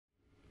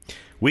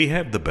we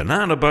have the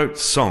Banana Boat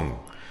Song,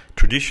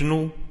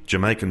 traditional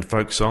Jamaican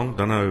folk song.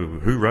 Don't know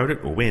who wrote it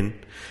or when,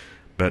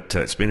 but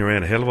it's been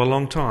around a hell of a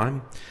long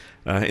time.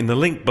 In the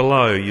link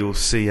below, you'll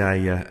see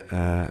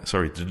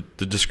the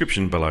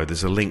description below.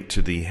 There's a link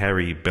to the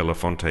Harry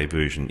Belafonte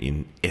version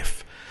in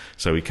F,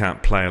 so we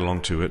can't play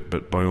along to it,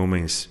 but by all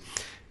means,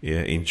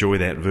 enjoy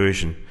that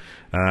version.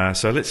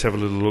 So let's have a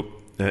little look.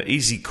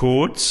 Easy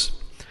chords.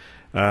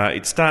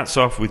 It starts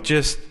off with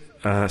just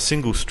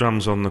single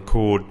strums on the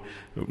chord,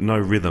 no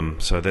rhythm,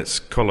 so that's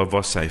colla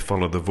voce,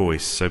 follow the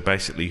voice. So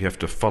basically you have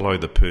to follow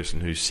the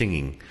person who's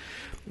singing.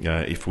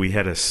 If we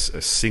had a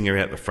singer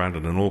out the front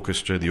and an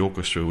orchestra, the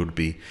orchestra would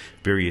be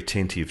very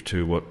attentive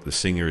to what the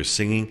singer is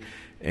singing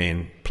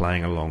and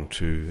playing along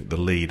to the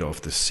lead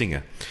of the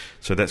singer.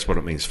 So that's what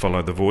it means,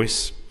 follow the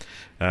voice.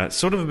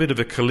 Sort of a bit of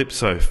a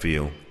calypso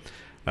feel.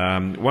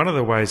 One of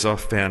the ways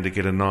I've found to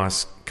get a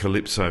nice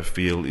calypso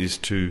feel is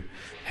to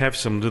have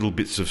some little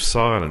bits of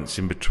silence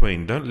in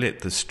between. Don't let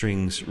the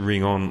strings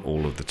ring on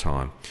all of the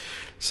time.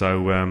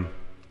 So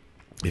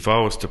if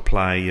I was to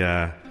play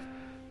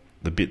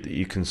the bit that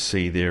you can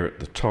see there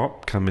at the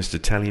top, Come Mr.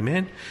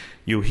 Tallyman,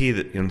 you'll hear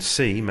that and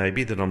see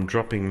maybe that I'm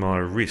dropping my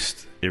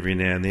wrist every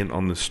now and then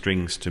on the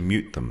strings to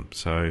mute them.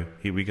 So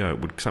here we go. It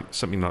would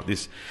something like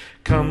this.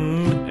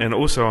 Come, and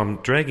also I'm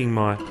dragging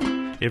my,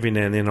 every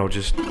now and then I'll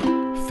just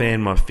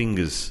fan my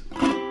fingers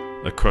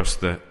across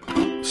the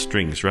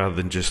strings rather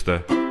than just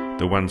the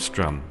one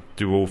strum.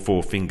 Do all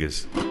four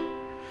fingers.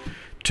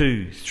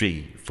 2,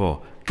 3,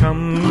 4.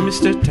 Come,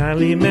 Mr.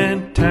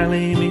 Tallyman,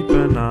 tally me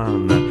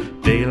banana.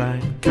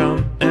 Daylight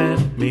come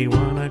and me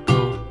wanna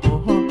go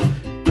home.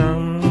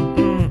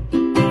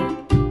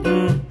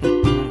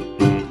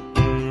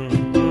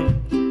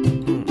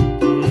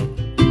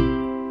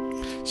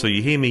 So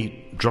you hear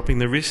me dropping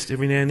the wrist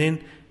every now and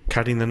then,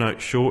 cutting the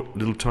note short,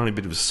 little tiny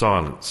bit of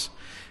silence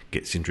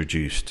gets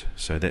introduced.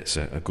 So that's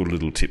a good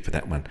little tip for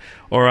that one.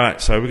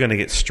 Alright, so we're going to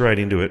get straight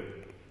into it.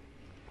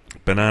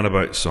 Banana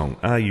Boat Song.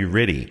 Are you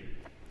ready?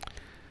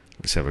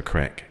 Let's have a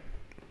crack.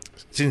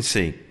 It's in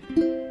C.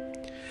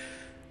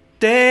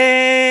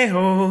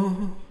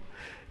 Day-o,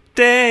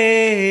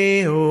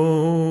 day-o,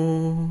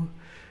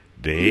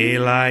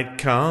 daylight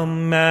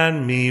come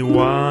and me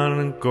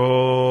wanna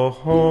go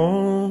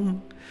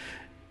home.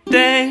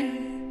 Day,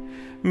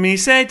 me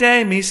say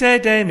day, me say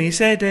day, me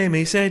say day,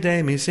 me say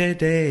day, me say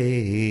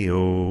day,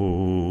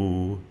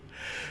 oh.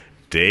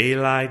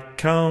 Daylight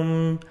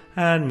come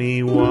and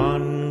me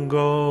want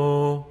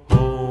go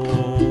home.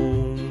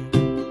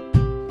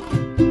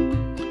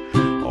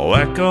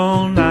 Work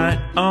all night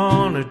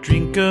on a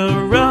drink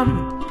of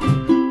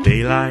rum.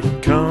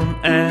 Daylight come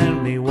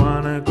and me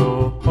wanna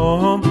go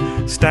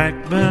home.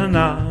 Stack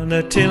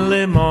banana till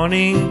the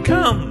morning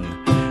come.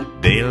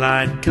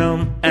 Daylight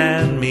come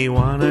and me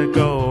wanna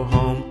go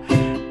home.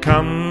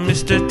 Come,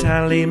 Mr.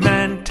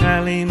 Tallyman,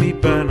 tally me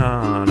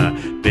banana.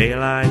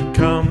 Daylight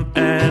come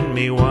and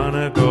me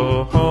wanna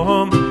go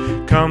home.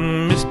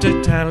 Come,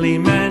 Mr.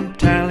 Tallyman,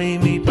 tally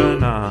me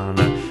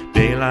banana.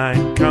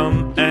 Daylight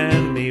come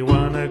and me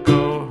wanna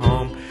go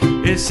home.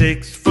 It's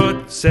 6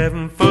 foot,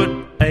 7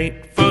 foot,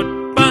 8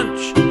 foot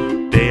bunch.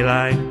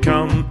 Daylight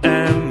come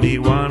and me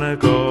wanna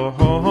go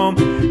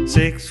home.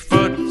 6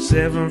 foot,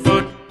 7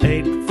 foot,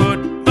 8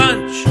 foot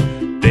bunch.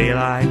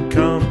 Daylight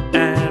come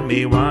and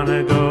me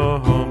wanna go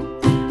home.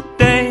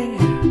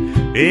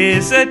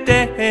 It's a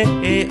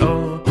day,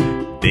 oh,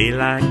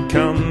 daylight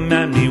come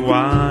and me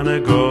wanna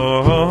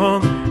go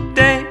home.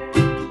 Day,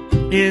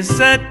 it's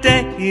a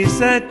day, it's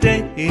a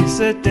day, it's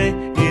a day,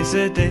 it's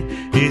a day,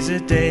 it's a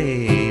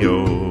day,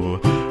 oh.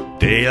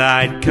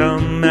 Daylight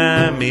come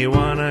and me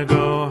wanna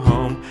go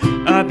home.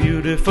 A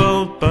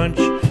beautiful bunch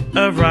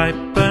of ripe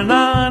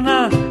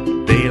banana.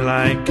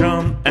 Daylight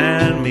come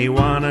and me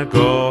wanna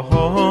go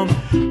home.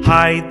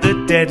 Hide the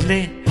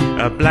deadly,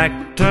 a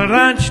black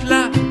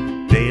tarantula.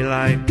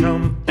 Daylight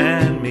come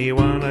and me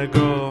wanna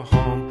go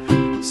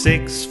home.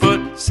 6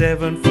 foot,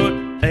 7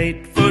 foot,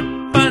 8 foot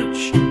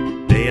bunch.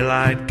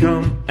 Daylight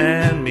come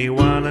and me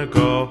wanna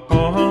go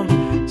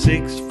home.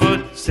 6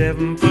 foot,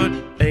 7 foot,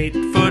 8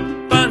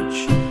 foot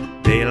bunch.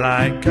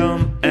 Daylight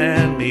come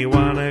and me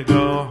wanna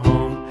go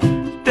home.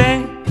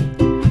 Day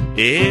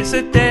is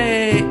a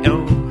day,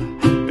 oh,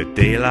 but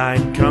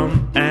daylight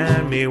come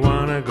and me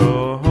wanna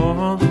go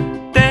home.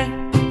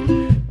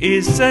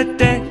 It's a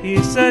day,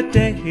 it's a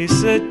day,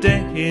 it's a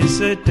day, it's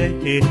a day,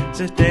 it's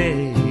a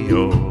day,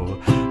 oh.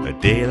 A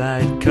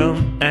daylight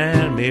come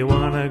and me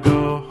wanna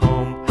go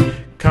home.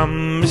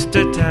 Come,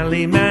 Mr.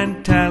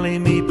 Tallyman, tally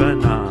me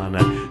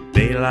banana.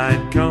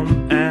 Daylight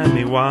come and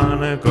me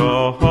wanna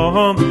go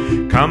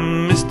home.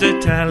 Come, Mr.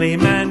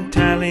 Tallyman,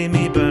 tally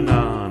me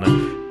banana.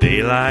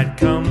 Daylight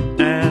come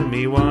and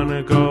me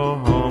wanna go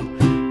home.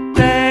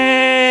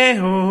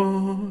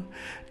 Day-o,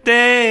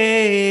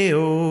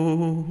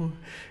 day-o,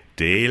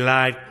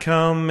 daylight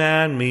come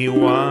and me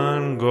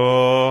want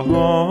go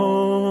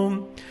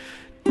home.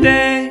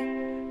 Day,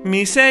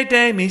 me say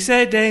day, me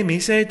say day, me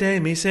say day,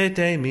 me say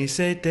day, me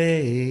say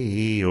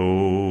day,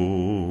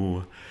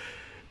 oh.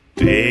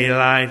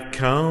 Daylight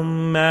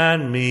come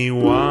and me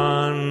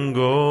one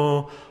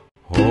go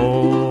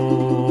home.